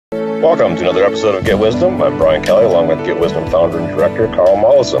Welcome to another episode of Get Wisdom. I'm Brian Kelly, along with Get Wisdom founder and director Carl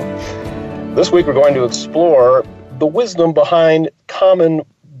Mollison. This week we're going to explore the wisdom behind common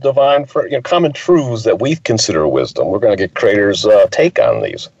truths that we consider wisdom. We're going to get Crater's take on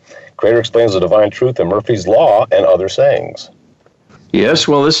these. Crater explains the divine truth in Murphy's Law and other sayings. Yes,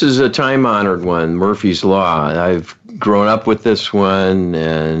 well, this is a time-honored one, Murphy's Law. I've grown up with this one,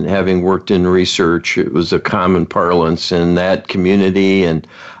 and having worked in research, it was a common parlance in that community, and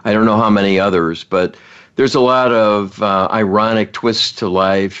I don't know how many others, but there's a lot of ironic twists to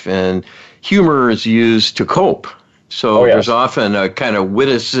life, and humor is used to cope. So There's often a kind of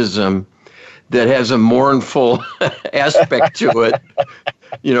witticism that has a mournful aspect to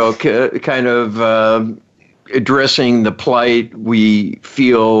it, kind of addressing the plight we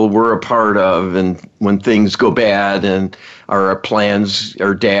feel we're a part of, and when things go bad and our plans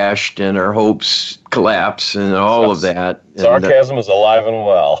are dashed and our hopes collapse and all of that. Sarcasm is alive and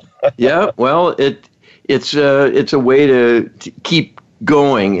well. Yeah, well, it's a way to keep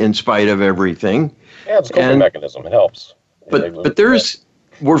going in spite of everything. Yeah, it's a coping mechanism. It helps. But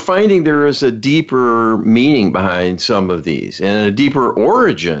we're finding there is a deeper meaning behind some of these, and a deeper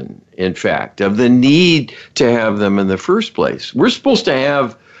origin, in fact, of the need to have them in the first place. We're supposed to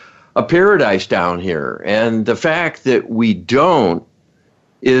have a paradise down here, and the fact that we don't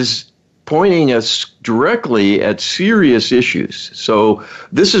is pointing us directly at serious issues. So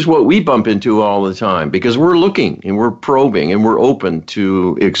this is what we bump into all the time, because we're looking and we're probing and we're open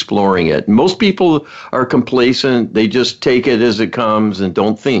to exploring it. Most people are complacent. They just take it as it comes and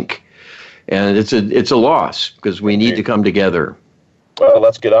don't think. And it's a loss, because we need to come together. Well,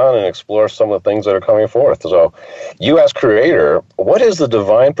 let's get on and explore some of the things that are coming forth. So you as creator, what is the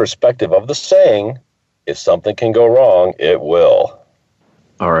divine perspective of the saying, if something can go wrong, it will?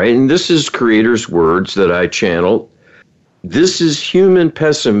 All right, and this is Creator's words that I channeled. This is human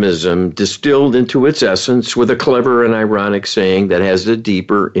pessimism distilled into its essence with a clever and ironic saying that has a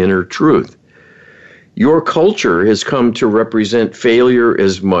deeper inner truth. Your culture has come to represent failure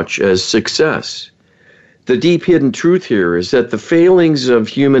as much as success. The deep hidden truth here is that the failings of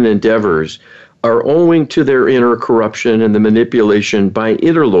human endeavors are owing to their inner corruption and the manipulation by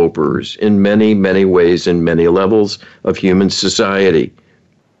interlopers in many, many ways and many levels of human society.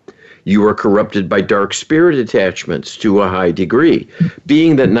 You are corrupted by dark spirit attachments to a high degree,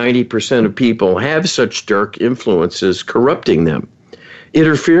 being that 90% of people have such dark influences corrupting them,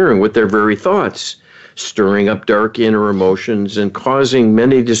 interfering with their very thoughts, stirring up dark inner emotions, and causing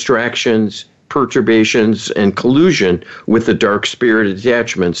many distractions, perturbations, and collusion with the dark spirit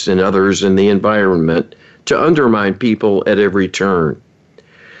attachments and others in the environment to undermine people at every turn.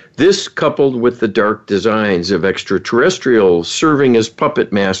 This, coupled with the dark designs of extraterrestrials serving as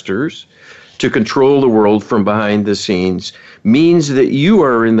puppet masters to control the world from behind the scenes, means that you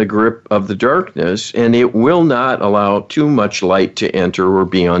are in the grip of the darkness, and it will not allow too much light to enter or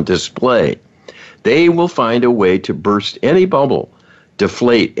be on display. They will find a way to burst any bubble,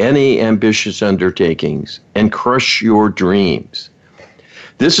 deflate any ambitious undertakings, and crush your dreams.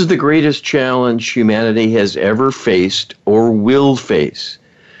 This is the greatest challenge humanity has ever faced or will face.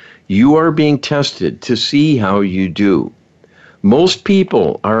 You are being tested to see how you do. Most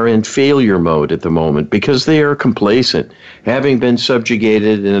people are in failure mode at the moment because they are complacent. Having been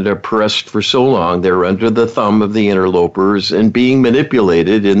subjugated and oppressed for so long, they're under the thumb of the interlopers and being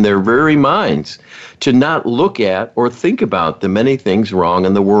manipulated in their very minds to not look at or think about the many things wrong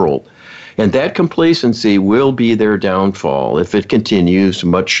in the world. And that complacency will be their downfall if it continues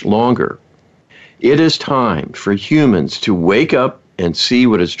much longer. It is time for humans to wake up and see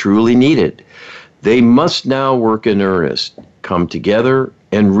what is truly needed. They must now work in earnest, come together,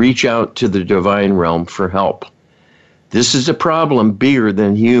 and reach out to the divine realm for help. This is a problem bigger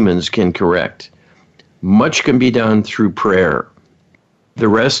than humans can correct. Much can be done through prayer. The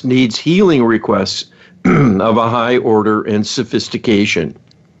rest needs healing requests of a high order and sophistication.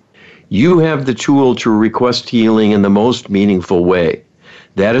 You have the tool to request healing in the most meaningful way.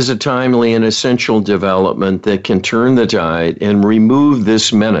 That is a timely and essential development that can turn the tide and remove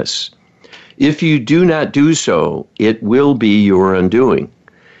this menace. If you do not do so, it will be your undoing.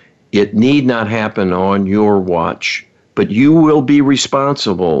 It need not happen on your watch, but you will be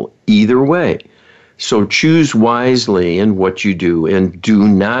responsible either way. So choose wisely in what you do and do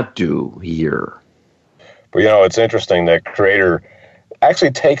not do here. But it's interesting that Creator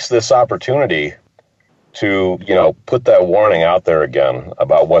actually takes this opportunity to, put that warning out there again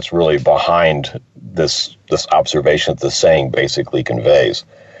about what's really behind this observation that the saying basically conveys.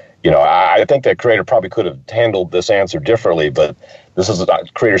 I think that Creator probably could have handled this answer differently, but this is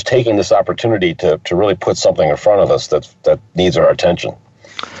Creator's taking this opportunity to really put something in front of us that needs our attention.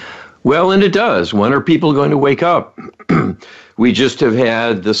 Well, and it does. When are people going to wake up? We just have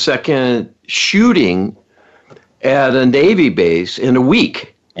had the second shooting at a Navy base in a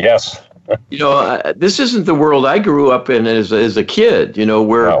week. Yes. This isn't the world I grew up in as a kid,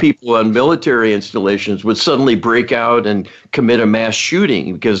 where No. people on military installations would suddenly break out and commit a mass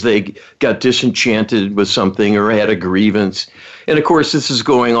shooting because they got disenchanted with something or had a grievance. And of course, this is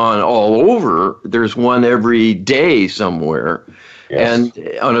going on all over. There's one every day somewhere. Yes.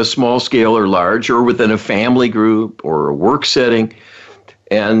 And on a small scale or large, or within a family group or a work setting.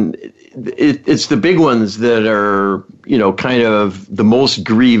 And it's the big ones that are, kind of the most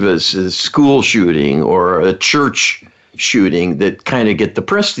grievous, a school shooting or a church shooting that kind of get the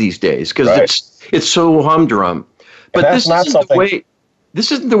press these days because Right. it's so humdrum. But that's not something. This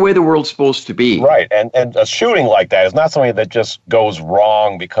isn't the way the world's supposed to be. Right. And a shooting like that is not something that just goes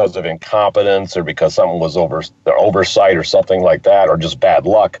wrong because of incompetence or because something was oversight or something like that, or just bad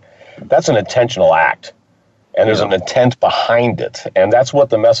luck. That's an intentional act. And there's an intent behind it. And that's what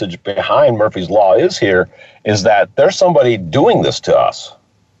the message behind Murphy's Law is here, is that there's somebody doing this to us.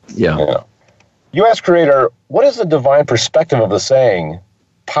 Yeah. You ask Creator, what is the divine perspective of the saying,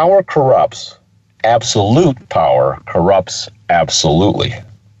 power corrupts, absolute power corrupts absolutely?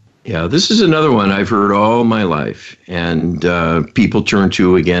 Yeah, this is another one I've heard all my life, and people turn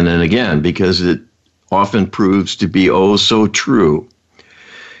to again and again because it often proves to be oh so true.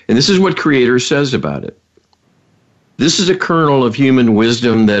 And this is what Creator says about it. This is a kernel of human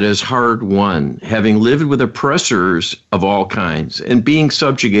wisdom that is hard won, having lived with oppressors of all kinds and being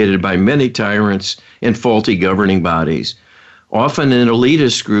subjugated by many tyrants and faulty governing bodies, often an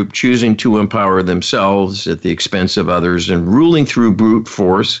elitist group choosing to empower themselves at the expense of others and ruling through brute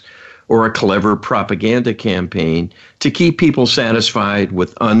force or a clever propaganda campaign to keep people satisfied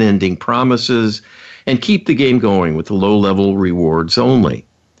with unending promises and keep the game going with low-level rewards only.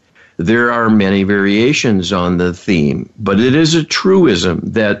 There are many variations on the theme, but it is a truism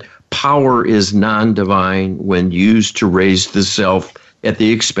that power is non-divine when used to raise the self at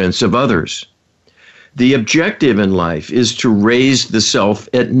the expense of others. The objective in life is to raise the self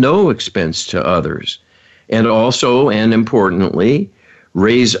at no expense to others, and also, and importantly,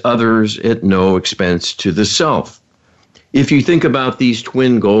 raise others at no expense to the self. If you think about these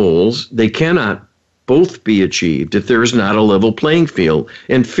twin goals, they cannot both be achieved if there is not a level playing field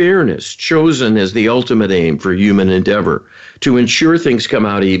and fairness chosen as the ultimate aim for human endeavor to ensure things come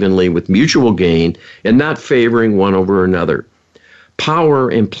out evenly with mutual gain and not favoring one over another. Power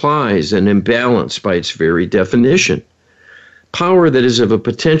implies an imbalance by its very definition. Power that is of a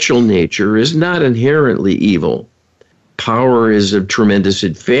potential nature is not inherently evil. Power is of tremendous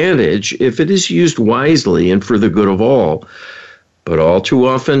advantage if it is used wisely and for the good of all. But all too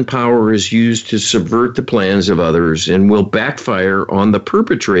often, power is used to subvert the plans of others and will backfire on the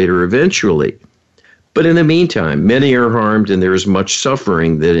perpetrator eventually. But in the meantime, many are harmed and there is much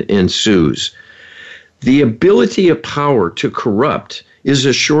suffering that ensues. The ability of power to corrupt is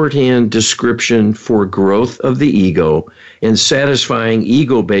a shorthand description for growth of the ego and satisfying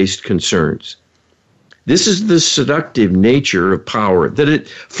ego-based concerns. This is the seductive nature of power, that it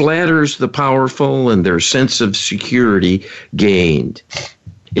flatters the powerful and their sense of security gained,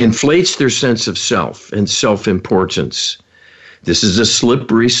 inflates their sense of self and self-importance. This is a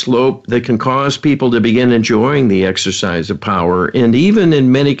slippery slope that can cause people to begin enjoying the exercise of power and even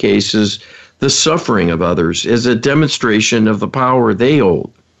in many cases, the suffering of others as a demonstration of the power they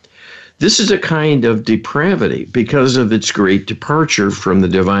hold. This is a kind of depravity because of its great departure from the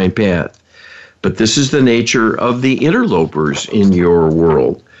divine path. But this is the nature of the interlopers in your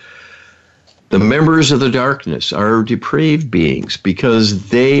world. The members of the darkness are depraved beings because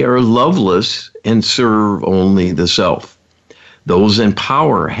they are loveless and serve only the self. Those in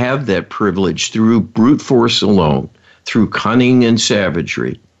power have that privilege through brute force alone, through cunning and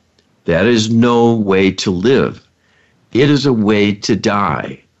savagery. That is no way to live. It is a way to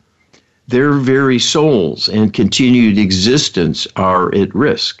die. Their very souls and continued existence are at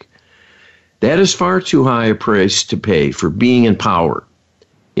risk. That is far too high a price to pay for being in power.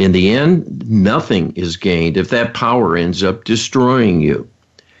 In the end, nothing is gained if that power ends up destroying you.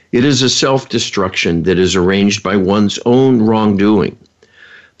 It is a self-destruction that is arranged by one's own wrongdoing.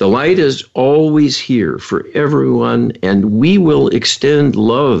 The light is always here for everyone, and we will extend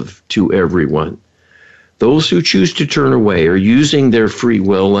love to everyone. Those who choose to turn away are using their free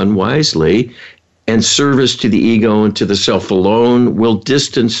will unwisely, and service to the ego and to the self alone will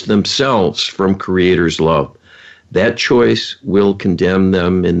distance themselves from Creator's love. That choice will condemn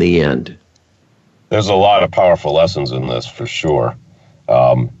them in the end. There's a lot of powerful lessons in this, for sure.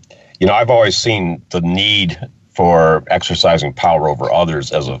 I've always seen the need for exercising power over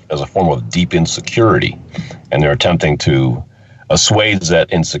others as a form of deep insecurity, and they're attempting to assuage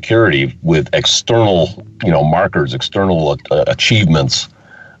that insecurity with external, markers, external achievements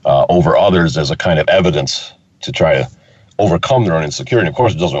over others as a kind of evidence to try to overcome their own insecurity. Of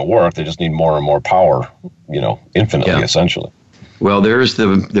course, it doesn't work. They just need more and more power, infinitely, essentially. Well, there's the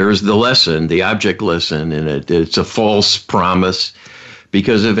lesson, the object lesson in it. It's a false promise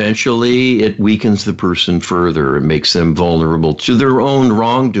because eventually it weakens the person further. It makes them vulnerable to their own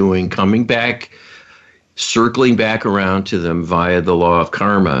wrongdoing, circling back around to them via the law of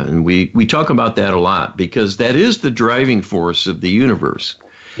karma. And we talk about that a lot because that is the driving force of the universe.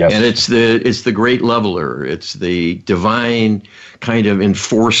 Yes. And it's the great leveler. It's the divine kind of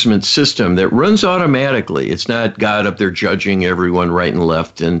enforcement system that runs automatically. It's not God up there judging everyone right and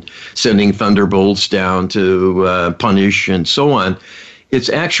left and sending thunderbolts down to punish and so on. It's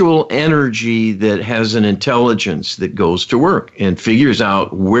actual energy that has an intelligence that goes to work and figures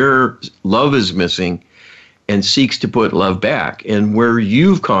out where love is missing and seeks to put love back. And where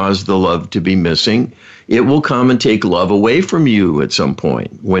you've caused the love to be missing, it will come and take love away from you at some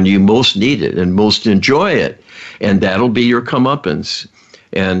point when you most need it and most enjoy it. And that'll be your comeuppance.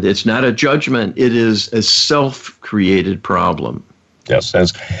 And it's not a judgment. It is a self-created problem. Yes,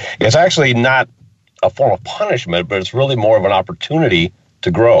 it's actually not a form of punishment, but it's really more of an opportunity to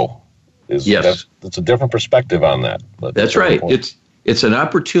grow. Yes. That's a different perspective on that. That's right. It's an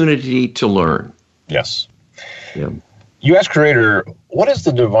opportunity to learn. Yes. Yeah. You ask Creator, what is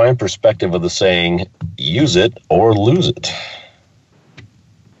the divine perspective of the saying, use it or lose it?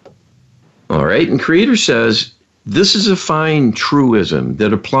 All right. And Creator says, this is a fine truism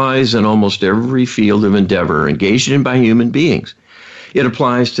that applies in almost every field of endeavor engaged in by human beings. It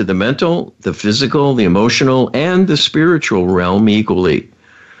applies to the mental, the physical, the emotional, and the spiritual realm equally.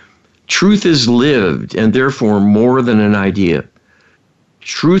 Truth is lived and therefore more than an idea.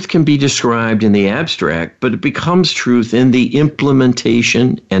 Truth can be described in the abstract, but it becomes truth in the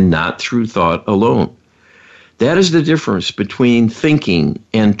implementation and not through thought alone. That is the difference between thinking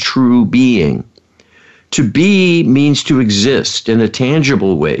and true being. To be means to exist in a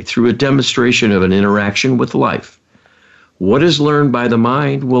tangible way through a demonstration of an interaction with life. What is learned by the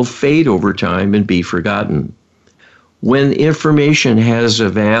mind will fade over time and be forgotten. When information has a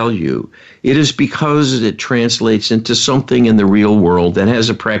value, it is because it translates into something in the real world that has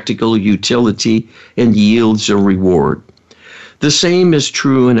a practical utility and yields a reward. The same is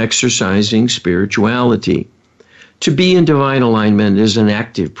true in exercising spirituality. To be in divine alignment is an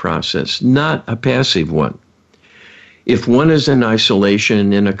active process, not a passive one. If one is in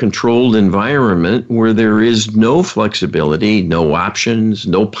isolation in a controlled environment where there is no flexibility, no options,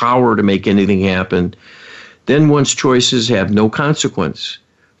 no power to make anything happen, then one's choices have no consequence.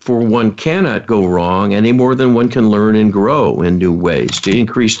 For one cannot go wrong any more than one can learn and grow in new ways to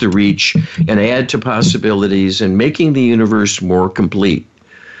increase the reach and add to possibilities and making the universe more complete.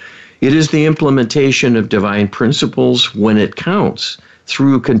 It is the implementation of divine principles when it counts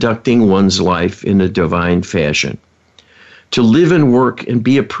through conducting one's life in a divine fashion. To live and work and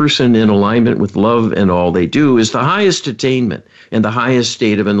be a person in alignment with love and all they do is the highest attainment and the highest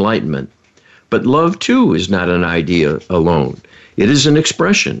state of enlightenment. But love, too, is not an idea alone. It is an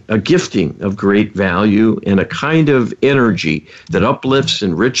expression, a gifting of great value, and a kind of energy that uplifts,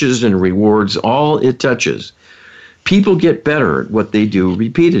 enriches, and rewards all it touches. People get better at what they do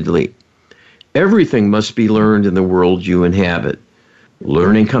repeatedly. Everything must be learned in the world you inhabit.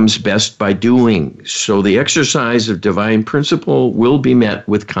 Learning comes best by doing, so the exercise of divine principle will be met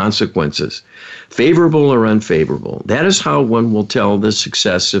with consequences, favorable or unfavorable. That is how one will tell the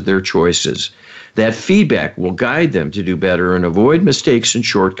success of their choices. That feedback will guide them to do better and avoid mistakes and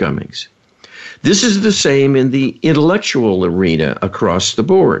shortcomings. This is the same in the intellectual arena across the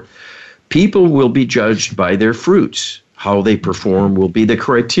board. People will be judged by their fruits. How they perform will be the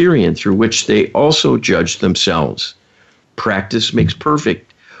criterion through which they also judge themselves. Practice makes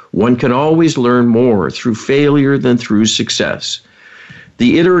perfect. One can always learn more through failure than through success.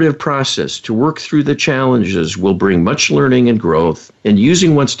 The iterative process to work through the challenges will bring much learning and growth, and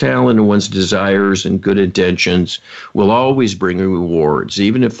using one's talent and one's desires and good intentions will always bring rewards.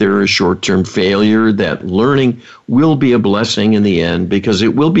 Even if there is short-term failure, that learning will be a blessing in the end because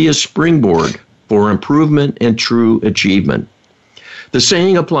it will be a springboard for improvement and true achievement. The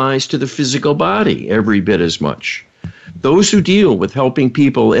saying applies to the physical body every bit as much. Those who deal with helping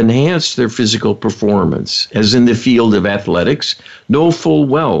people enhance their physical performance, as in the field of athletics, know full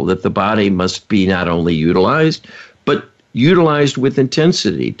well that the body must be not only utilized, but utilized with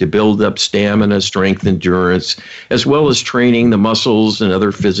intensity to build up stamina, strength, endurance, as well as training the muscles and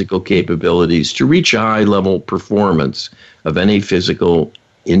other physical capabilities to reach a high-level performance of any physical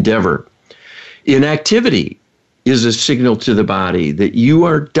endeavor. Inactivity is a signal to the body that you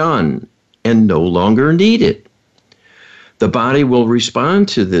are done and no longer need it. The body will respond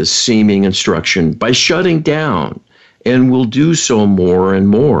to this seeming instruction by shutting down and will do so more and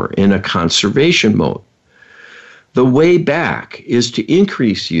more in a conservation mode. The way back is to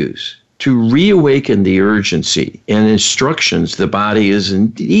increase use, to reawaken the urgency and instructions the body is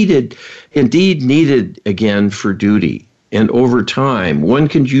indeed needed again for duty. And over time, one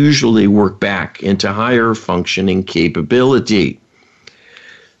can usually work back into higher functioning capability.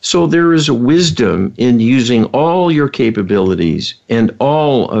 So there is a wisdom in using all your capabilities and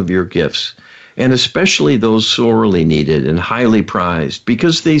all of your gifts, and especially those sorely needed and highly prized,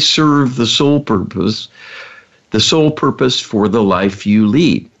 because they serve the sole purpose for the life you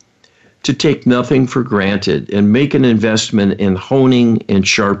lead. To take nothing for granted and make an investment in honing and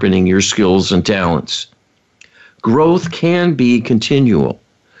sharpening your skills and talents. Growth can be continual.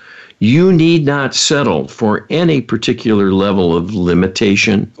 You need not settle for any particular level of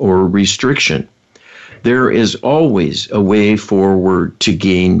limitation or restriction. There is always a way forward to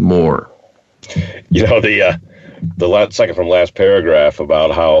gain more. You know, the second from last paragraph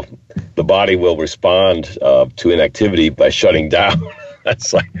about how the body will respond to inactivity by shutting down.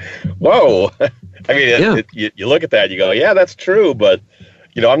 That's like, whoa. I mean, you look at that, you go, yeah, that's true, but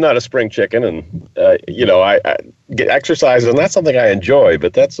I'm not a spring chicken, and I get exercise, and that's something I enjoy.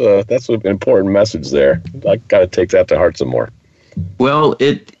 But that's an important message there. I got to take that to heart some more. Well,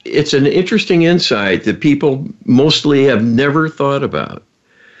 it's an interesting insight that people mostly have never thought about.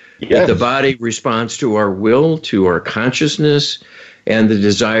 Yes. That the body responds to our will, to our consciousness, and the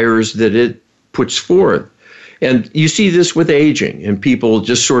desires that it puts forth. And you see this with aging, and people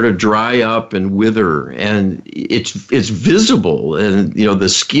just sort of dry up and wither, and it's visible, and the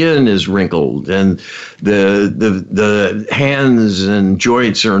skin is wrinkled, and the hands and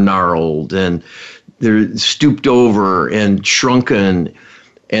joints are gnarled, and they're stooped over and shrunken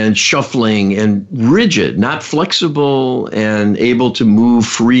and shuffling and rigid, not flexible and able to move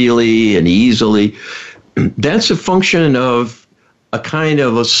freely and easily. That's a function of a kind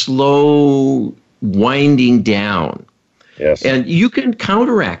of a slow winding down. Yes. And you can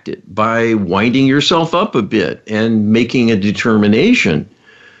counteract it by winding yourself up a bit and making a determination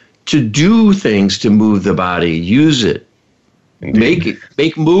to do things to move the body, use it,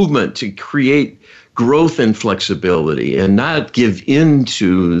 make movement to create growth and flexibility and not give in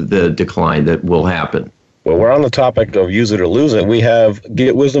to the decline that will happen. Well, we're on the topic of use it or lose it. We have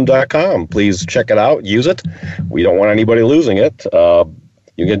getwisdom.com. Please check it out. Use it. We don't want anybody losing it.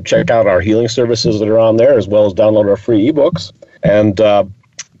 You can check out our healing services that are on there, as well as download our free ebooks. And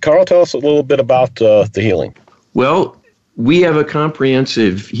Carl, tell us a little bit about the healing. Well, we have a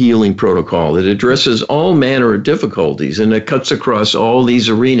comprehensive healing protocol that addresses all manner of difficulties, and it cuts across all these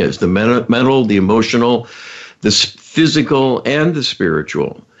arenas, the mental, the emotional, the physical, and the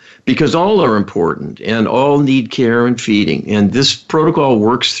spiritual, because all are important and all need care and feeding. And this protocol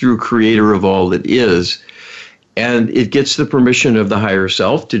works through Creator of all that is, and it gets the permission of the higher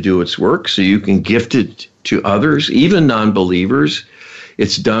self to do its work, so you can gift it to others, even non-believers.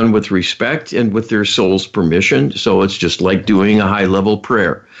 It's done with respect and with their soul's permission, so it's just like doing a high-level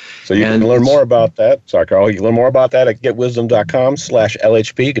prayer. So you can learn more about that. Sorry, Carl. You can learn more about that at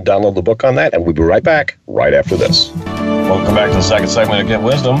getwisdom.com/LHP. You can download the book on that, and we'll be right back right after this. Welcome back to the second segment of Get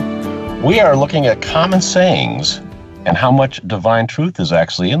Wisdom. We are looking at common sayings and how much divine truth is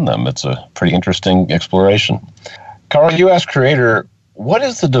actually in them. It's a pretty interesting exploration. Carl, you asked Creator, what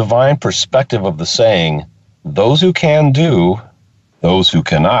is the divine perspective of the saying, those who can do, those who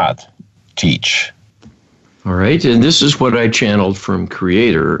cannot teach? All right, and this is what I channeled from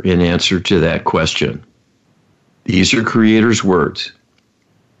Creator in answer to that question. These are Creator's words.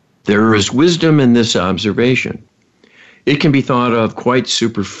 There is wisdom in this observation. It can be thought of quite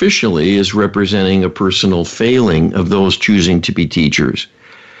superficially as representing a personal failing of those choosing to be teachers.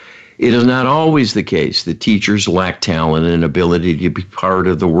 It is not always the case that teachers lack talent and ability to be part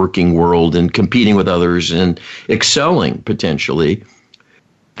of the working world and competing with others and excelling, potentially,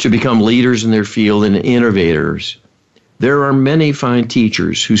 to become leaders in their field and innovators. There are many fine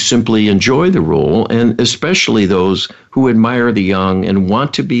teachers who simply enjoy the role, and especially those who admire the young and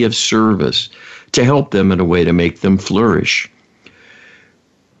want to be of service to help them in a way to make them flourish.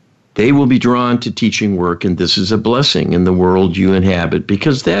 They will be drawn to teaching work, and this is a blessing in the world you inhabit,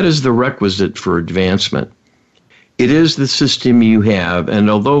 because that is the requisite for advancement. It is the system you have, and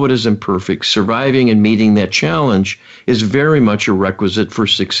although it is imperfect, surviving and meeting that challenge is very much a requisite for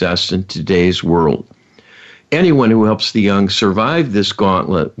success in today's world. Anyone who helps the young survive this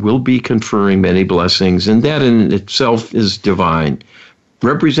gauntlet will be conferring many blessings, and that in itself is divine,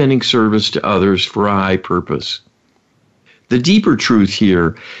 representing service to others for a high purpose. The deeper truth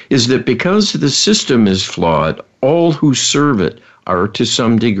here is that because the system is flawed, all who serve it are to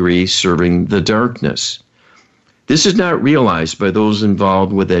some degree serving the darkness. This is not realized by those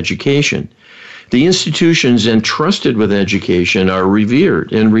involved with education. The institutions entrusted with education are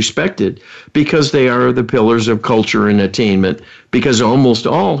revered and respected because they are the pillars of culture and attainment, because almost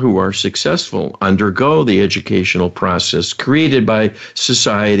all who are successful undergo the educational process created by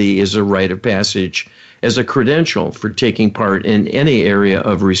society as a rite of passage, as a credential for taking part in any area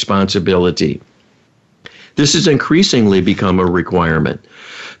of responsibility. This has increasingly become a requirement.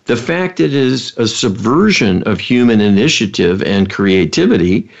 The fact it is a subversion of human initiative and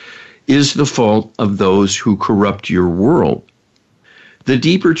creativity is the fault of those who corrupt your world. The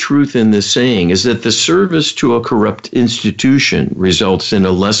deeper truth in this saying is that the service to a corrupt institution results in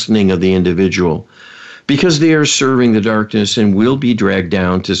a lessening of the individual because they are serving the darkness and will be dragged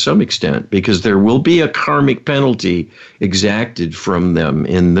down to some extent because there will be a karmic penalty exacted from them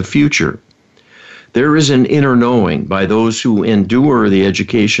in the future. There is an inner knowing by those who endure the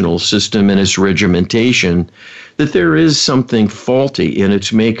educational system and its regimentation that there is something faulty in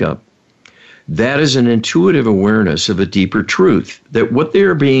its makeup. That is an intuitive awareness of a deeper truth, that what they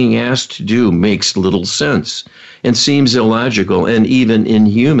are being asked to do makes little sense and seems illogical and even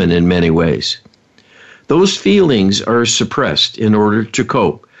inhuman in many ways. Those feelings are suppressed in order to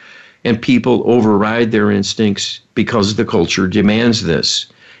cope, and people override their instincts because the culture demands this.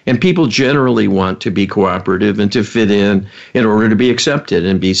 And people generally want to be cooperative and to fit in order to be accepted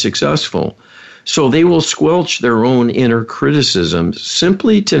and be successful. So they will squelch their own inner criticisms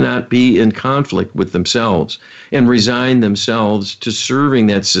simply to not be in conflict with themselves and resign themselves to serving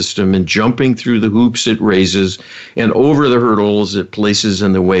that system and jumping through the hoops it raises and over the hurdles it places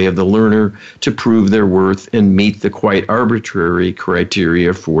in the way of the learner to prove their worth and meet the quite arbitrary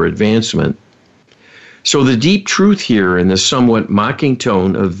criteria for advancement. So the deep truth here in the somewhat mocking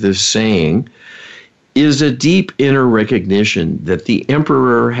tone of this saying is a deep inner recognition that the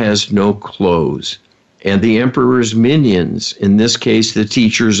emperor has no clothes, and the emperor's minions, in this case the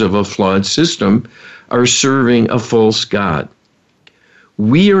teachers of a flawed system, are serving a false god.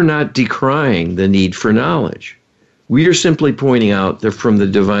 We are not decrying the need for knowledge. We are simply pointing out that from the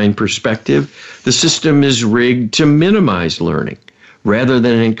divine perspective, the system is rigged to minimize learning, rather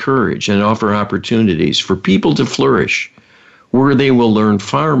than encourage and offer opportunities for people to flourish, where they will learn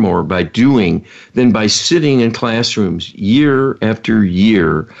far more by doing than by sitting in classrooms year after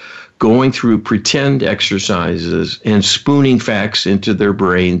year, going through pretend exercises and spooning facts into their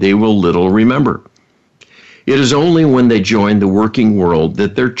brain they will little remember. It is only when they join the working world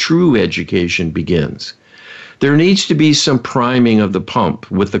that their true education begins. There needs to be some priming of the pump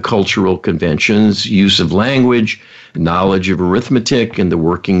with the cultural conventions, use of language, knowledge of arithmetic, and the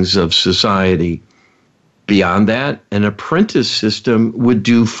workings of society. Beyond that, an apprentice system would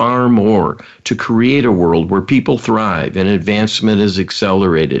do far more to create a world where people thrive and advancement is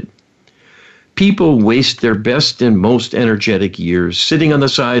accelerated. People waste their best and most energetic years sitting on the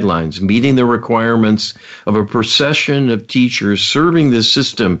sidelines, meeting the requirements of a procession of teachers serving the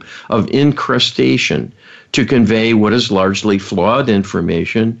system of incrustation to convey what is largely flawed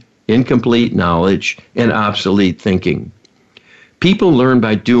information, incomplete knowledge, and obsolete thinking. People learn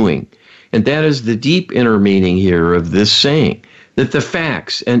by doing, and that is the deep inner meaning here of this saying, that the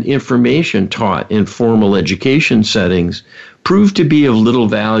facts and information taught in formal education settings prove to be of little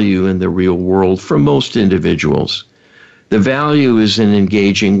value in the real world for most individuals. The value is in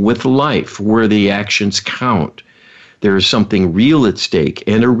engaging with life where the actions count. There is something real at stake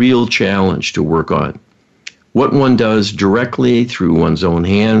and a real challenge to work on. What one does directly through one's own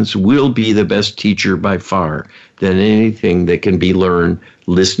hands will be the best teacher by far than anything that can be learned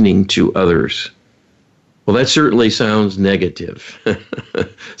listening to others. Well, that certainly sounds negative.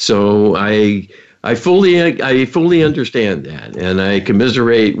 So I fully understand that, and I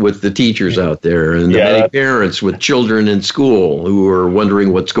commiserate with the teachers out there and the many parents with children in school who are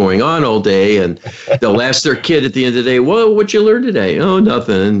wondering what's going on all day, and they'll ask their kid at the end of the day, "Well, what'd you learn today?" "Oh,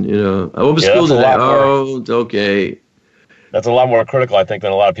 nothing. I was school today." "Oh, okay." That's a lot more critical, I think,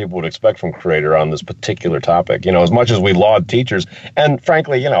 than a lot of people would expect from Creator on this particular topic. As much as we laud teachers, and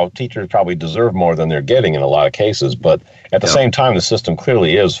frankly, teachers probably deserve more than they're getting in a lot of cases, but at the same time, the system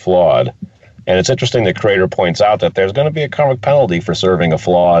clearly is flawed. And it's interesting that Creator points out that there's going to be a karmic penalty for serving a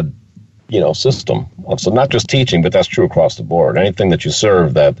flawed system. So not just teaching, but that's true across the board. Anything that you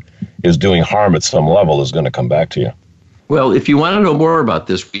serve that is doing harm at some level is going to come back to you. Well, if you want to know more about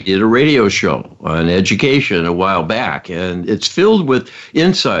this, we did a radio show on education a while back, and it's filled with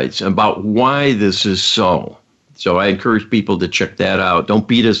insights about why this is so. So I encourage people to check that out. Don't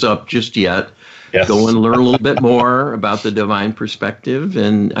beat us up just yet. Yes. Go and learn a little bit more about the divine perspective,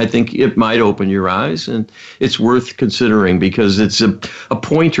 and I think it might open your eyes, and it's worth considering because it's a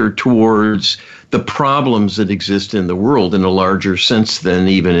pointer towards the problems that exist in the world in a larger sense than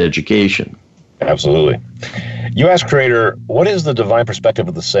even education. Absolutely. You asked Creator, what is the divine perspective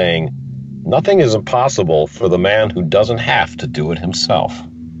of the saying, nothing is impossible for the man who doesn't have to do it himself?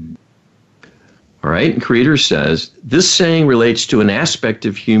 All right, and Creator says, this saying relates to an aspect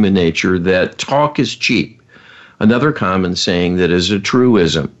of human nature that talk is cheap, another common saying that is a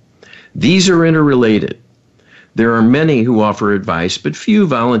truism. These are interrelated. There are many who offer advice, but few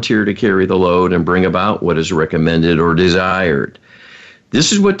volunteer to carry the load and bring about what is recommended or desired.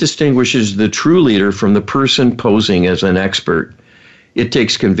 This is what distinguishes the true leader from the person posing as an expert. It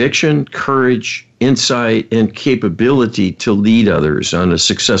takes conviction, courage, insight, and capability to lead others on a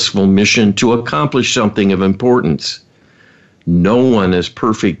successful mission to accomplish something of importance. No one is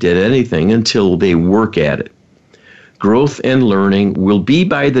perfect at anything until they work at it. Growth and learning will be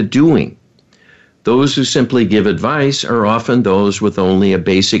by the doing. Those who simply give advice are often those with only a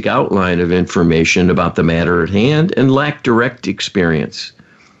basic outline of information about the matter at hand and lack direct experience.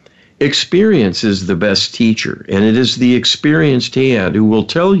 Experience is the best teacher, and it is the experienced hand who will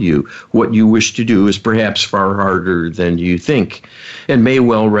tell you what you wish to do is perhaps far harder than you think, and may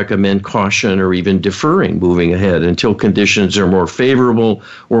well recommend caution or even deferring moving ahead until conditions are more favorable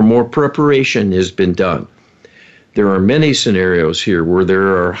or more preparation has been done. There are many scenarios here where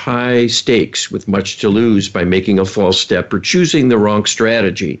there are high stakes with much to lose by making a false step or choosing the wrong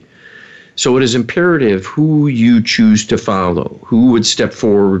strategy. So it is imperative who you choose to follow, who would step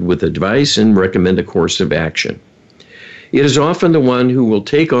forward with advice and recommend a course of action. It is often the one who will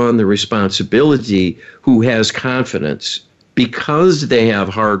take on the responsibility who has confidence because they have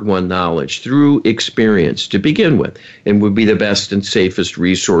hard-won knowledge through experience to begin with and would be the best and safest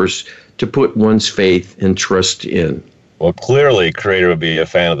resource to put one's faith and trust in. Well, clearly, Creator would be a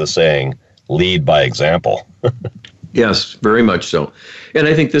fan of the saying, lead by example. Yes, very much so. And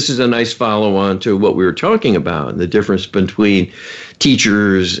I think this is a nice follow-on to what we were talking about, the difference between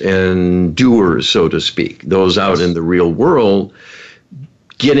teachers and doers, so to speak, those out in the real world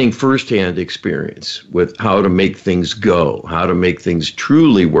getting firsthand experience with how to make things go, how to make things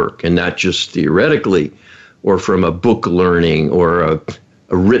truly work, and not just theoretically or from a book learning or a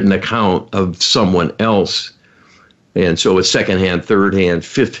written account of someone else. And so it's secondhand, third hand,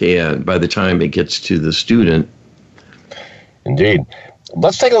 fifth hand by the time it gets to the student. Indeed.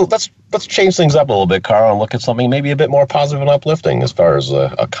 Let's change things up a little bit, Carl, and look at something maybe a bit more positive and uplifting as far as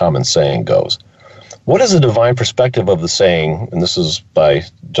a common saying goes. What is the divine perspective of the saying, and this is by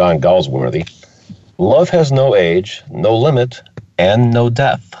John Galsworthy, love has no age, no limit, and no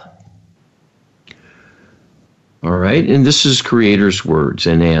death? All right, and this is Creator's words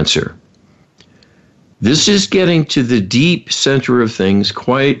and answer. This is getting to the deep center of things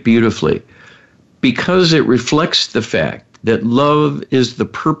quite beautifully because it reflects the fact that love is the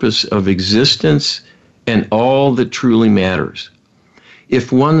purpose of existence and all that truly matters.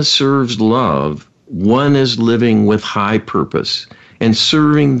 If one serves love, one is living with high purpose and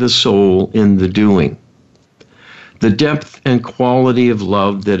serving the soul in the doing. The depth and quality of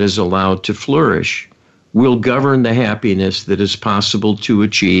love that is allowed to flourish will govern the happiness that is possible to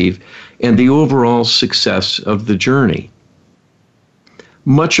achieve and the overall success of the journey.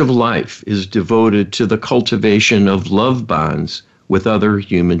 Much of life is devoted to the cultivation of love bonds with other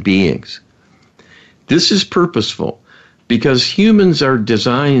human beings. This is purposeful because humans are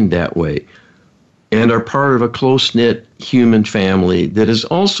designed that way and are part of a close-knit human family that is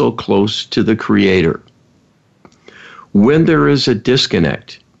also close to the Creator. When there is a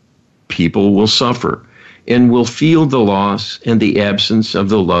disconnect, people will suffer and will feel the loss and the absence of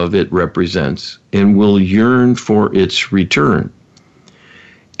the love it represents and will yearn for its return.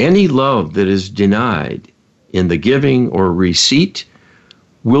 Any love that is denied in the giving or receipt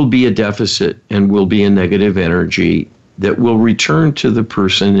will be a deficit and will be a negative energy that will return to the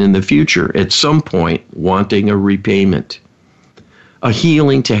person in the future at some point wanting a repayment, a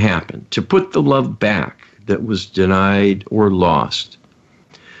healing to happen, to put the love back that was denied or lost.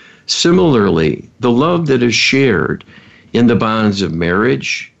 Similarly, the love that is shared in the bonds of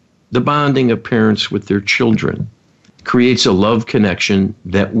marriage, the bonding of parents with their children, creates a love connection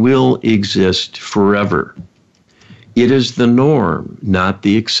that will exist forever. It is the norm, not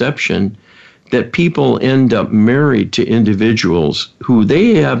the exception, that people end up married to individuals who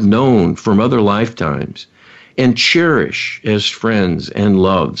they have known from other lifetimes and cherish as friends and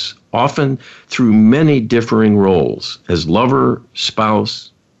loves, often through many differing roles as lover,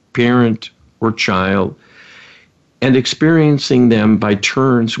 spouse, parent, or child, and experiencing them by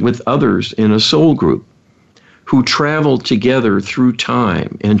turns with others in a soul group who travel together through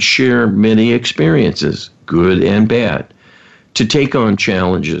time and share many experiences, good and bad, to take on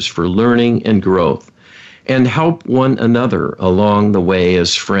challenges for learning and growth, and help one another along the way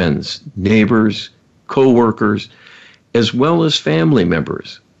as friends, neighbors, co-workers, as well as family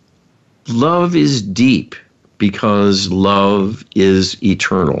members. Love is deep because love is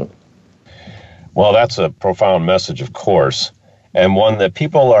eternal. Well, that's a profound message, of course, and one that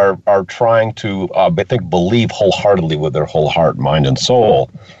people are trying to, I think, believe wholeheartedly with their whole heart, mind, and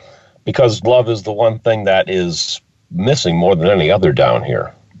soul, because love is the one thing that is missing more than any other down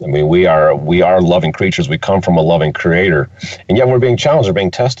here. I mean, we are loving creatures. We come from a loving creator, and yet we're being challenged, we're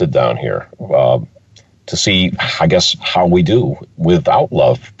being tested down here to see, I guess, how we do without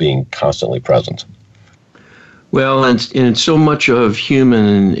love being constantly present. Well, and so much of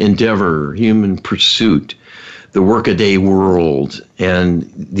human endeavor, human pursuit, the workaday world,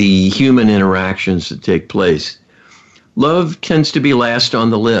 and the human interactions that take place, love tends to be last on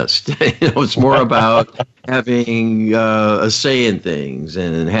the list. It's more about having a say in things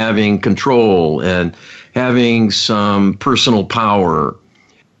and having control and having some personal power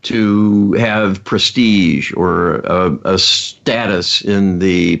to have prestige or a status in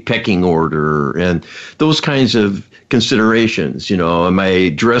the pecking order and those kinds of considerations. Am I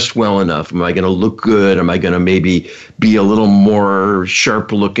dressed well enough? Am I going to look good? Am I going to maybe be a little more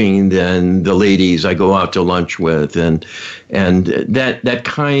sharp looking than the ladies I go out to lunch with? And that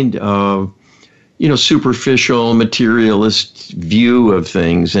kind of, superficial materialist view of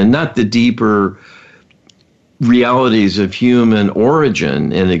things, and not the deeper realities of human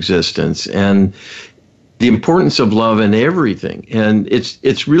origin and existence and the importance of love in everything. And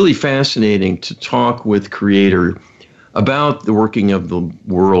it's really fascinating to talk with Creator about the working of the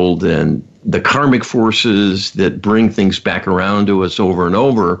world and the karmic forces that bring things back around to us over and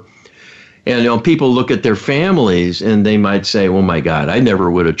over. And people look at their families and they might say, "Oh my God, I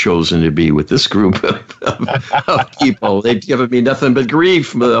never would have chosen to be with this group of people. They've given me nothing but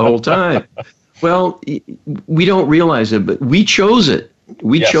grief the whole time." Well, we don't realize it, but we chose it.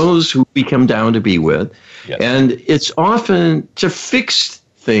 We chose who we come down to be with. Yes. And it's often to fix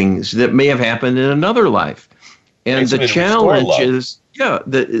things that may have happened in another life. And the challenge is,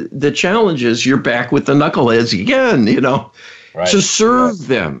 the challenge is you're back with the knuckleheads again, right. To serve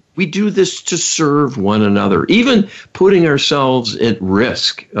them. We do this to serve one another, even putting ourselves at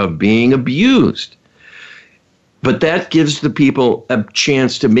risk of being abused. But that gives the people a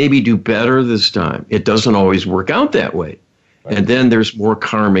chance to maybe do better this time. It doesn't always work out that way. Right. And then there's more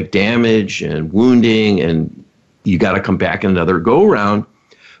karmic damage and wounding, and you got to come back another go-round.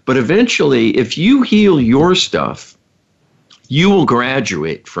 But eventually, if you heal your stuff, you will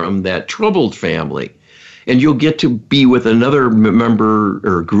graduate from that troubled family, and you'll get to be with another member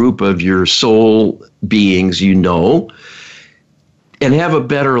or group of your soul beings and have a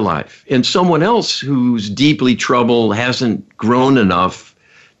better life. And someone else who's deeply troubled, hasn't grown enough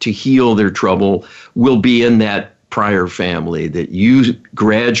to heal their trouble, will be in that prior family that you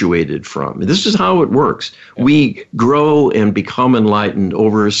graduated from. And this is how it works. Yeah. We grow and become enlightened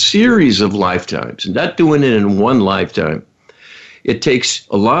over a series of lifetimes, and not doing it in one lifetime. It takes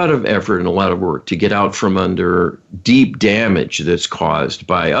a lot of effort and a lot of work to get out from under deep damage that's caused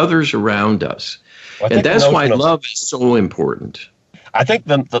by others around us. Well, and that's why love is so important. I think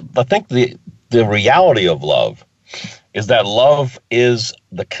the reality of love is that love is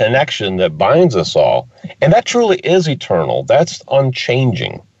the connection that binds us all, and that truly is eternal. That's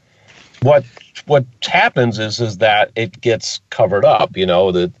unchanging. What happens is that it gets covered up.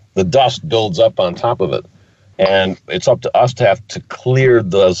 The dust builds up on top of it, and it's up to us to have to clear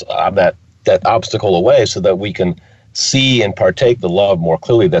that obstacle away so that we can see and partake the love more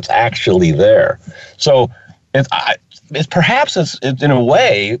clearly that's actually there. So perhaps in a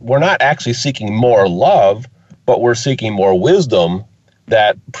way, we're not actually seeking more love, but we're seeking more wisdom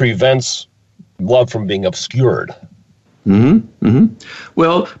that prevents love from being obscured. Mm-hmm. Mm-hmm.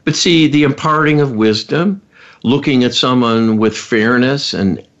 Well, but see, the imparting of wisdom, looking at someone with fairness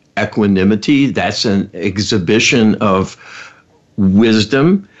and equanimity, that's an exhibition of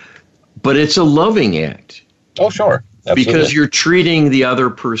wisdom, but it's a loving act. Oh, sure. Absolutely. Because you're treating the other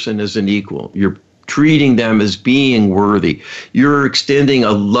person as an equal. You're treating them as being worthy. You're extending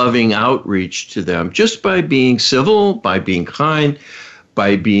a loving outreach to them just by being civil, by being kind,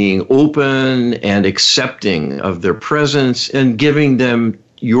 by being open and accepting of their presence and giving them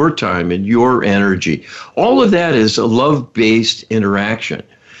your time and your energy. All of that is a love-based interaction.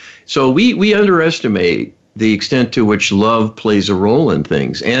 So we underestimate the extent to which love plays a role in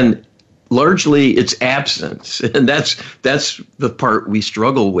things. And largely it's absence. And that's the part we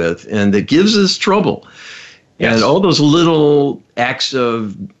struggle with, and that gives us trouble. Yes. And all those little acts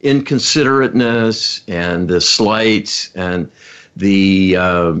of inconsiderateness and the slights and the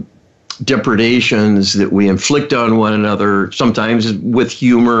depredations that we inflict on one another, sometimes with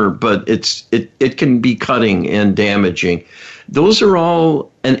humor, but it can be cutting and damaging. Those are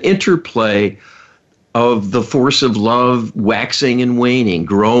all an interplay of the force of love waxing and waning,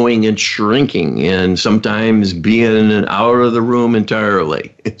 growing and shrinking, and sometimes being out of the room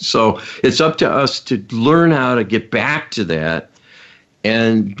entirely. So it's up to us to learn how to get back to that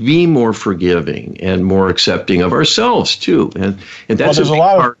and be more forgiving and more accepting of ourselves too. And that's a big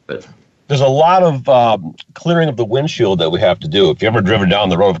part of it. There's a lot of clearing of the windshield that we have to do. If you've ever driven down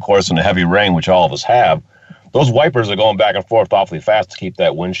the road, of course, in a heavy rain, which all of us have, those wipers are going back and forth awfully fast to keep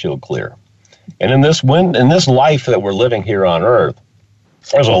that windshield clear. And in this life that we're living here on Earth,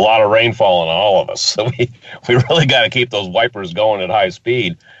 there's a lot of rainfall on all of us. So we really got to keep those wipers going at high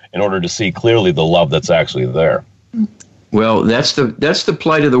speed in order to see clearly the love that's actually there. Well, that's the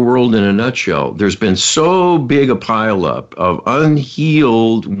plight of the world in a nutshell. There's been so big a pileup of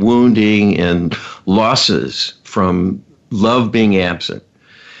unhealed wounding and losses from love being absent.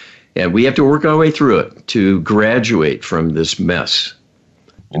 And we have to work our way through it to graduate from this mess.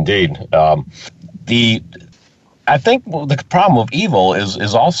 Indeed. I think the problem of evil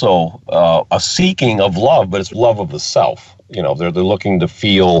is also a seeking of love, but it's love of the self. You know, they're looking to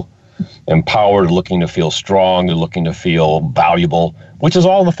feel empowered, looking to feel strong, they're looking to feel valuable, which is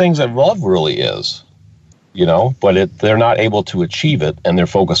all the things that love really is, you know, but they're not able to achieve it, and they're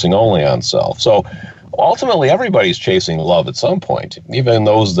focusing only on self. So ultimately, everybody's chasing love at some point, even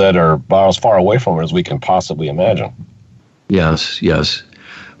those that are about as far away from it as we can possibly imagine. Yes.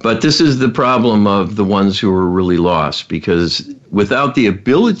 But this is the problem of the ones who are really lost, because without the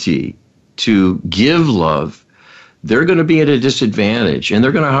ability to give love, they're going to be at a disadvantage, and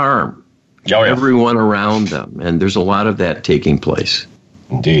they're going to harm everyone around them. And there's a lot of that taking place.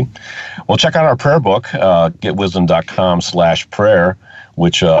 Indeed. Well, check out our prayer book, getwisdom.com/prayer,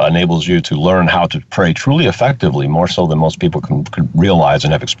 which enables you to learn how to pray truly effectively, more so than most people can realize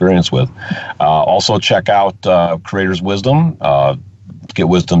and have experience with. Also, check out Creator's Wisdom,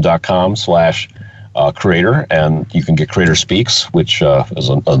 getwisdom.com/creator, and you can get Creator Speaks, which is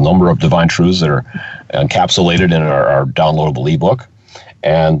a number of divine truths that are encapsulated in our downloadable ebook.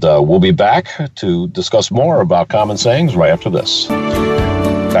 And we'll be back to discuss more about common sayings right after this.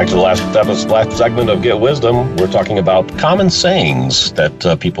 Back to the last segment of Get Wisdom, we're talking about common sayings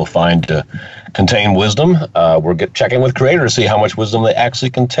that people find to contain wisdom. We're checking with Creator to see how much wisdom they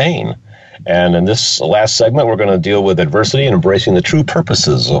actually contain. And in this last segment, we're going to deal with adversity and embracing the true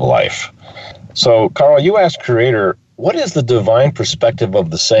purposes of life. So, Carl, you asked Creator, what is the divine perspective of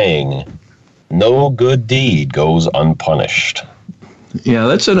the saying, no good deed goes unpunished? Yeah,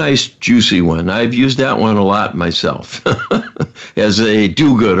 that's a nice, juicy one. I've used that one a lot myself as a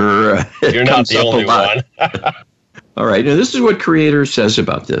do-gooder. You're not the only one. All right, now this is what Creator says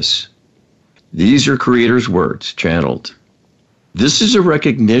about this. These are Creator's words, channeled. This is a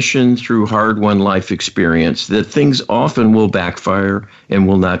recognition through hard-won life experience that things often will backfire and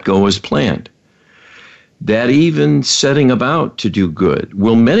will not go as planned. That even setting about to do good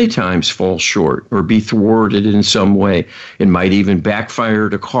will many times fall short or be thwarted in some way and might even backfire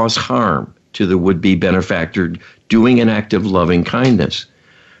to cause harm to the would-be benefactor doing an act of loving kindness,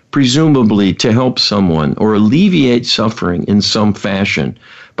 presumably to help someone or alleviate suffering in some fashion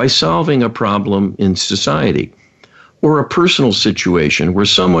by solving a problem in society, or a personal situation where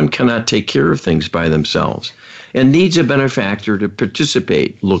someone cannot take care of things by themselves and needs a benefactor to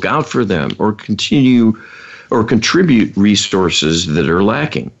participate, look out for them, or continue or contribute resources that are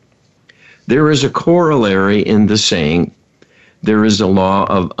lacking. There is a corollary in the saying, there is a law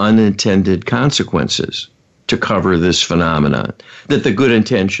of unintended consequences to cover this phenomenon, that the good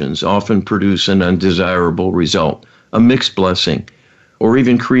intentions often produce an undesirable result, a mixed blessing, or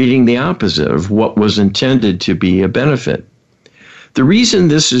even creating the opposite of what was intended to be a benefit. The reason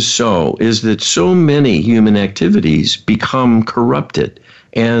this is so is that so many human activities become corrupted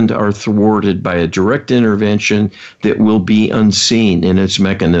and are thwarted by a direct intervention that will be unseen in its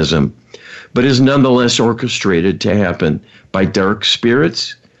mechanism, but is nonetheless orchestrated to happen by dark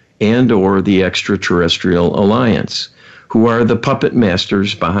spirits and or the extraterrestrial alliance, who are the puppet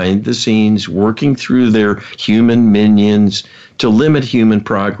masters behind the scenes, working through their human minions to limit human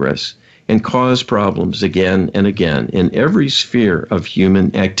progress and cause problems again and again in every sphere of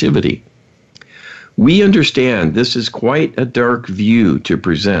human activity. We understand this is quite a dark view to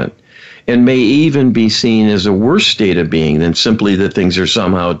present, and may even be seen as a worse state of being than simply that things are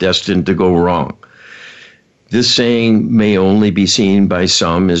somehow destined to go wrong. This saying may only be seen by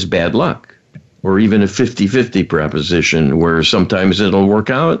some as bad luck, or even a 50-50 proposition where sometimes it'll work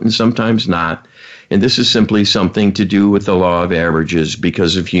out and sometimes not. And this is simply something to do with the law of averages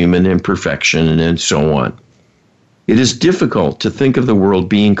because of human imperfection and so on. It is difficult to think of the world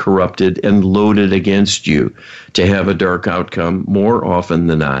being corrupted and loaded against you to have a dark outcome more often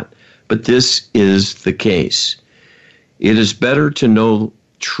than not. But this is the case. It is better to know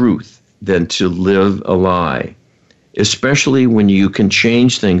truth than to live a lie, especially when you can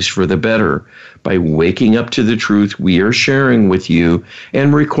change things for the better by waking up to the truth we are sharing with you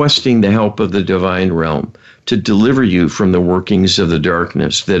and requesting the help of the divine realm to deliver you from the workings of the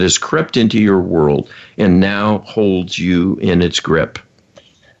darkness that has crept into your world and now holds you in its grip.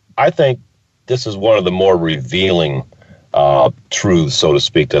 I think this is one of the more revealing truths, so to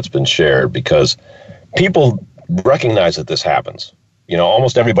speak, that's been shared, because people recognize that this happens. You know,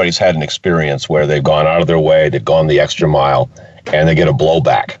 almost everybody's had an experience where they've gone out of their way, they've gone the extra mile, and they get a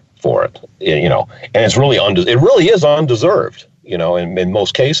blowback for it. You know, and it's really it really is undeserved. You know, in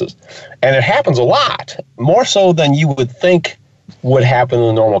most cases, and it happens a lot, more so than you would think would happen in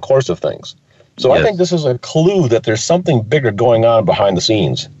the normal course of things. So yes. I think this is a clue that there's something bigger going on behind the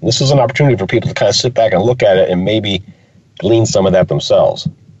scenes. This is an opportunity for people to kind of sit back and look at it and maybe glean some of that themselves.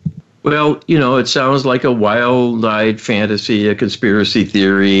 Well, you know, it sounds like a wild-eyed fantasy, a conspiracy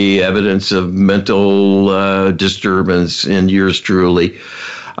theory, evidence of mental disturbance in yours truly.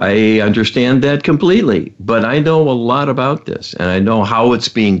 I understand that completely, but I know a lot about this, and I know how it's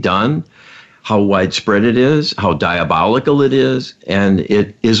being done, how widespread it is, how diabolical it is, and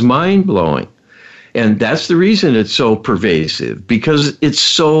it is mind-blowing. And that's the reason it's so pervasive, because it's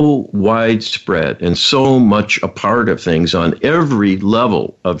so widespread and so much a part of things on every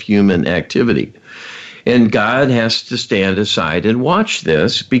level of human activity. And God has to stand aside and watch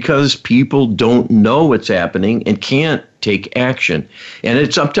this because people don't know what's happening and can't take action. And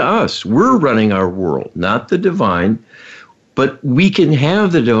it's up to us. We're running our world, not the divine, but we can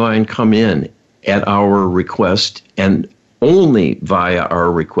have the divine come in at our request and only via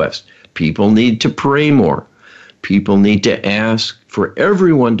our request. People need to pray more. People need to ask for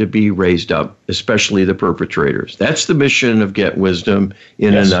everyone to be raised up, especially the perpetrators. That's the mission of Get Wisdom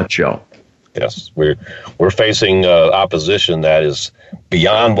in a nutshell. Yes, we're facing opposition that is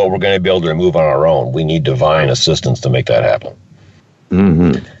beyond what we're going to be able to remove on our own. We need divine assistance to make that happen.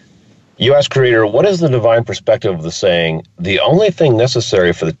 Mm-hmm. You ask Creator, what is the divine perspective of the saying, the only thing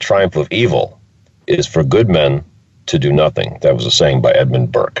necessary for the triumph of evil is for good men to do nothing? That was a saying by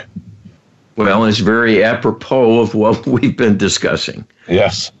Edmund Burke. Well, it's very apropos of what we've been discussing.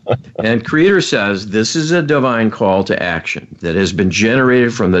 Yes. And Creator says this is a divine call to action that has been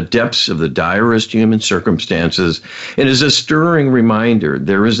generated from the depths of the direst human circumstances and is a stirring reminder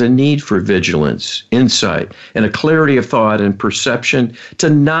there is a need for vigilance, insight, and a clarity of thought and perception to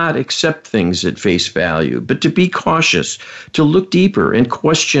not accept things at face value, but to be cautious, to look deeper and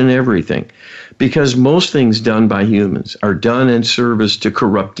question everything. Because most things done by humans are done in service to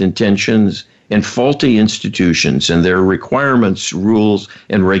corrupt intentions and faulty institutions and their requirements, rules,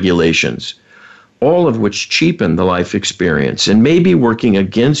 and regulations, all of which cheapen the life experience and may be working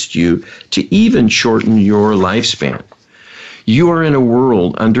against you to even shorten your lifespan. You are in a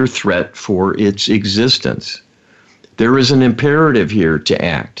world under threat for its existence. There is an imperative here to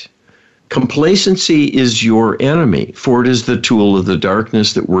act. Complacency is your enemy, for it is the tool of the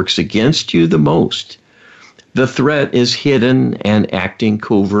darkness that works against you the most. The threat is hidden and acting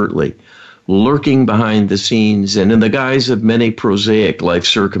covertly, lurking behind the scenes and in the guise of many prosaic life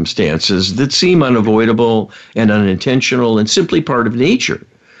circumstances that seem unavoidable and unintentional and simply part of nature,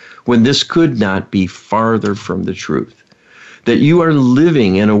 when this could not be farther from the truth. That you are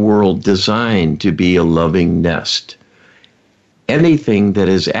living in a world designed to be a loving nest. Anything that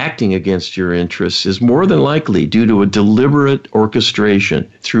is acting against your interests is more than likely due to a deliberate orchestration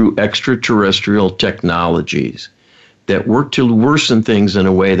through extraterrestrial technologies that work to worsen things in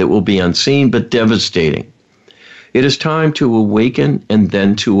a way that will be unseen but devastating. It is time to awaken and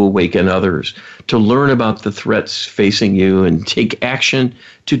then to awaken others, to learn about the threats facing you and take action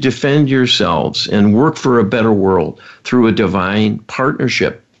to defend yourselves and work for a better world through a divine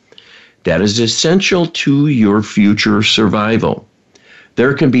partnership that is essential to your future survival.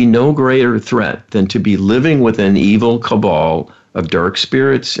 There can be no greater threat than to be living with an evil cabal of dark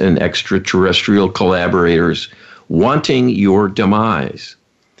spirits and extraterrestrial collaborators wanting your demise.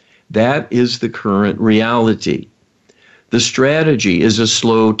 That is the current reality. The strategy is a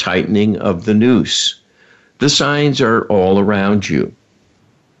slow tightening of the noose. The signs are all around you.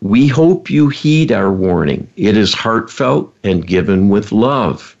 We hope you heed our warning. It is heartfelt and given with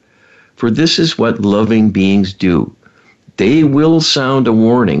love. For this is what loving beings do. They will sound a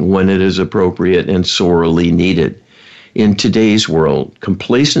warning when it is appropriate and sorely needed. In today's world,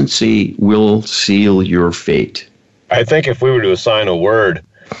 complacency will seal your fate. I think if we were to assign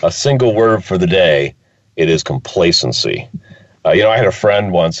a single word for the day, it is complacency. I had a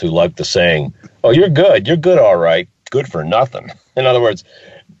friend once who liked the saying, "Oh, you're good, all right, good for nothing." In other words,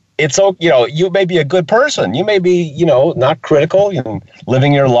 it's you may be a good person, you may be not critical, you're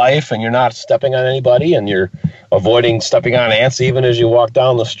living your life, and you're not stepping on anybody, and you're avoiding stepping on ants even as you walk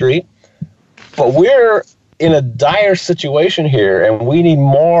down the street. But we're in a dire situation here, and we need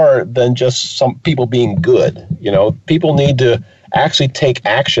more than just some people being good. People need to actually take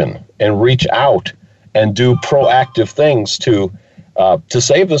action and reach out and do proactive things to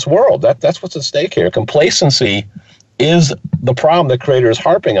save this world. That's what's at stake here. Complacency is the problem that Creator is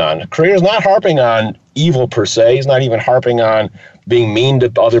harping on. Creator's not harping on evil per se. He's not even harping on being mean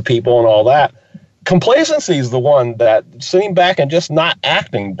to other people and all that. Complacency is the one that sitting back and just not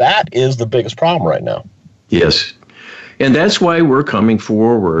acting, that is the biggest problem right now. Yes. And that's why we're coming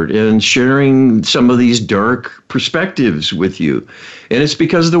forward and sharing some of these dark perspectives with you. And it's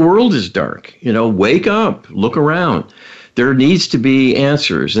because the world is dark. Wake up, look around. There needs to be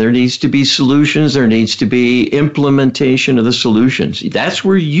answers. There needs to be solutions. There needs to be implementation of the solutions. That's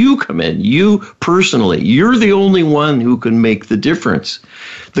where you come in. You personally, you're the only one who can make the difference.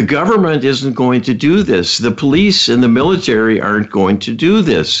 The government isn't going to do this. The police and the military aren't going to do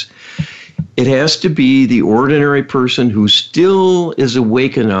this. It has to be the ordinary person who still is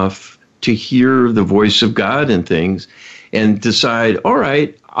awake enough to hear the voice of God in things and decide, all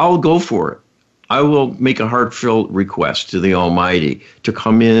right, I'll go for it. I will make a heartfelt request to the Almighty to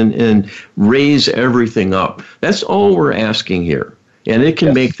come in and raise everything up. That's all we're asking here. And it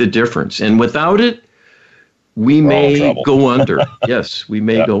can make the difference. And without it, we may go under. Yes, we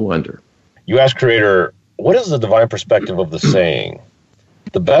may go under. You ask Creator, what is the divine perspective of the saying?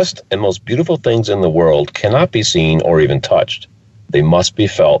 The best and most beautiful things in the world cannot be seen or even touched. They must be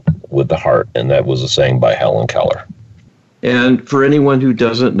felt with the heart. And that was a saying by Helen Keller. And for anyone who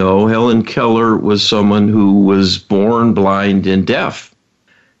doesn't know, Helen Keller was someone who was born blind and deaf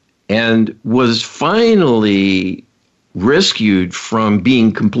and was finally rescued from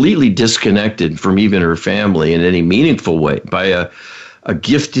being completely disconnected from even her family in any meaningful way by a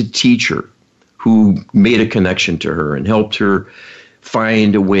gifted teacher who made a connection to her and helped her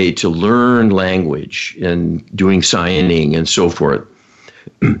find a way to learn language and doing signing and so forth.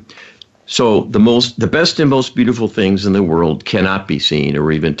 So the best and most beautiful things in the world cannot be seen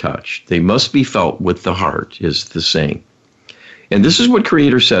or even touched. They must be felt with the heart, is the saying. And this is what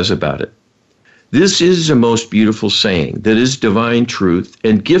Creator says about it. This is a most beautiful saying that is divine truth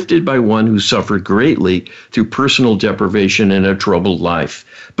and gifted by one who suffered greatly through personal deprivation and a troubled life,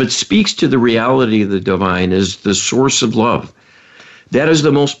 but speaks to the reality of the divine as the source of love. That is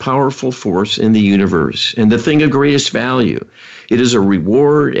the most powerful force in the universe and the thing of greatest value. It is a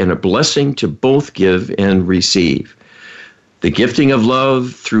reward and a blessing to both give and receive. The gifting of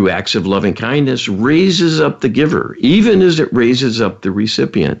love through acts of loving kindness raises up the giver, even as it raises up the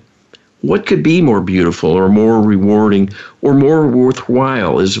recipient. What could be more beautiful or more rewarding or more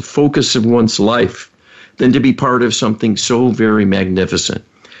worthwhile as a focus of one's life than to be part of something so very magnificent?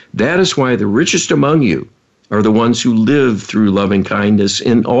 That is why the richest among you are the ones who live through loving kindness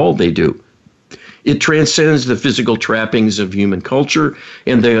in all they do. It transcends the physical trappings of human culture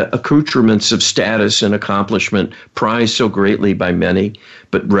and the accoutrements of status and accomplishment prized so greatly by many,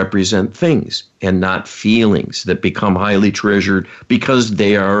 but represent things and not feelings that become highly treasured because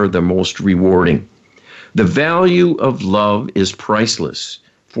they are the most rewarding. The value of love is priceless,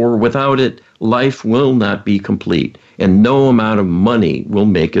 for without it, life will not be complete, and no amount of money will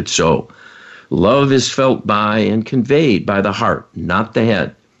make it so. Love is felt by and conveyed by the heart, not the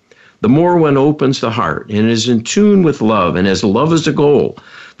head. The more one opens the heart and is in tune with love and has love as a goal,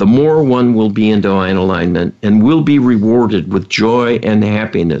 the more one will be in divine alignment and will be rewarded with joy and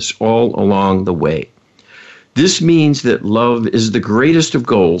happiness all along the way. This means that love is the greatest of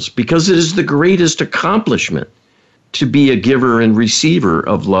goals because it is the greatest accomplishment to be a giver and receiver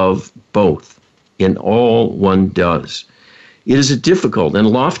of love both in all one does. It is a difficult and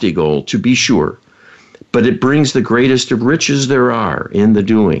lofty goal, to be sure, but it brings the greatest of riches there are in the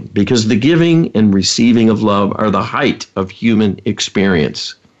doing, because the giving and receiving of love are the height of human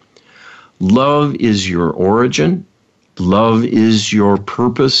experience. Love is your origin, love is your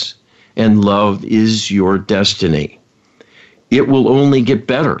purpose, and love is your destiny. It will only get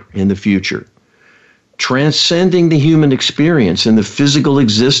better in the future. Transcending the human experience and the physical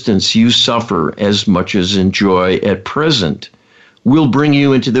existence you suffer as much as enjoy at present will bring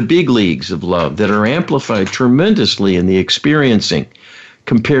you into the big leagues of love that are amplified tremendously in the experiencing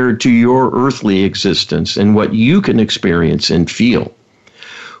compared to your earthly existence and what you can experience and feel.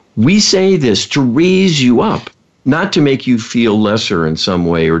 We say this to raise you up, not to make you feel lesser in some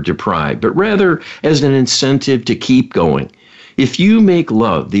way or deprived, but rather as an incentive to keep going. If you make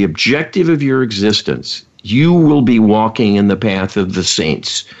love the objective of your existence, you will be walking in the path of the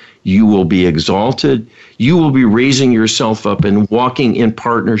saints. You will be exalted. You will be raising yourself up and walking in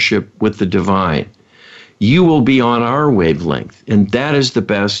partnership with the divine. You will be on our wavelength, and that is the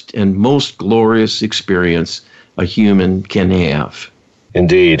best and most glorious experience a human can have.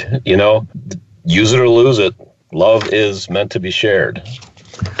 Indeed. Use it or lose it. Love is meant to be shared.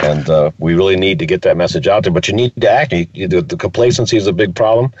 And we really need to get that message out there. But you need to act. The complacency is a big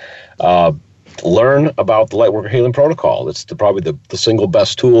problem. Learn about the Lightworker Healing Protocol. It's probably the single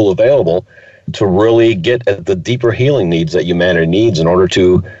best tool available to really get at the deeper healing needs that humanity needs in order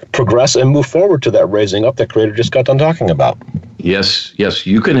to progress and move forward to that raising up that Creator just got done talking about. Yes,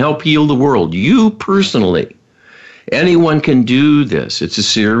 you can help heal the world. You personally. Anyone can do this. It's a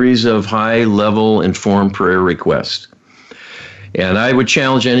series of high-level informed prayer requests. And I would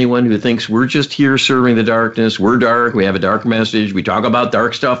challenge anyone who thinks we're just here serving the darkness. We're dark. We have a dark message. We talk about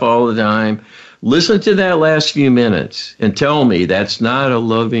dark stuff all the time. Listen to that last few minutes and tell me that's not a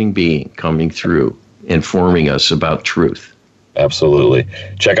loving being coming through, informing us about truth. Absolutely.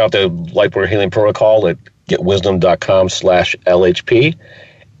 Check out the Lightworker Healing Protocol at getwisdom.com/LHP.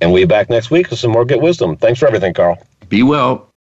 And we'll be back next week with some more Get Wisdom. Thanks for everything, Carl. Be well.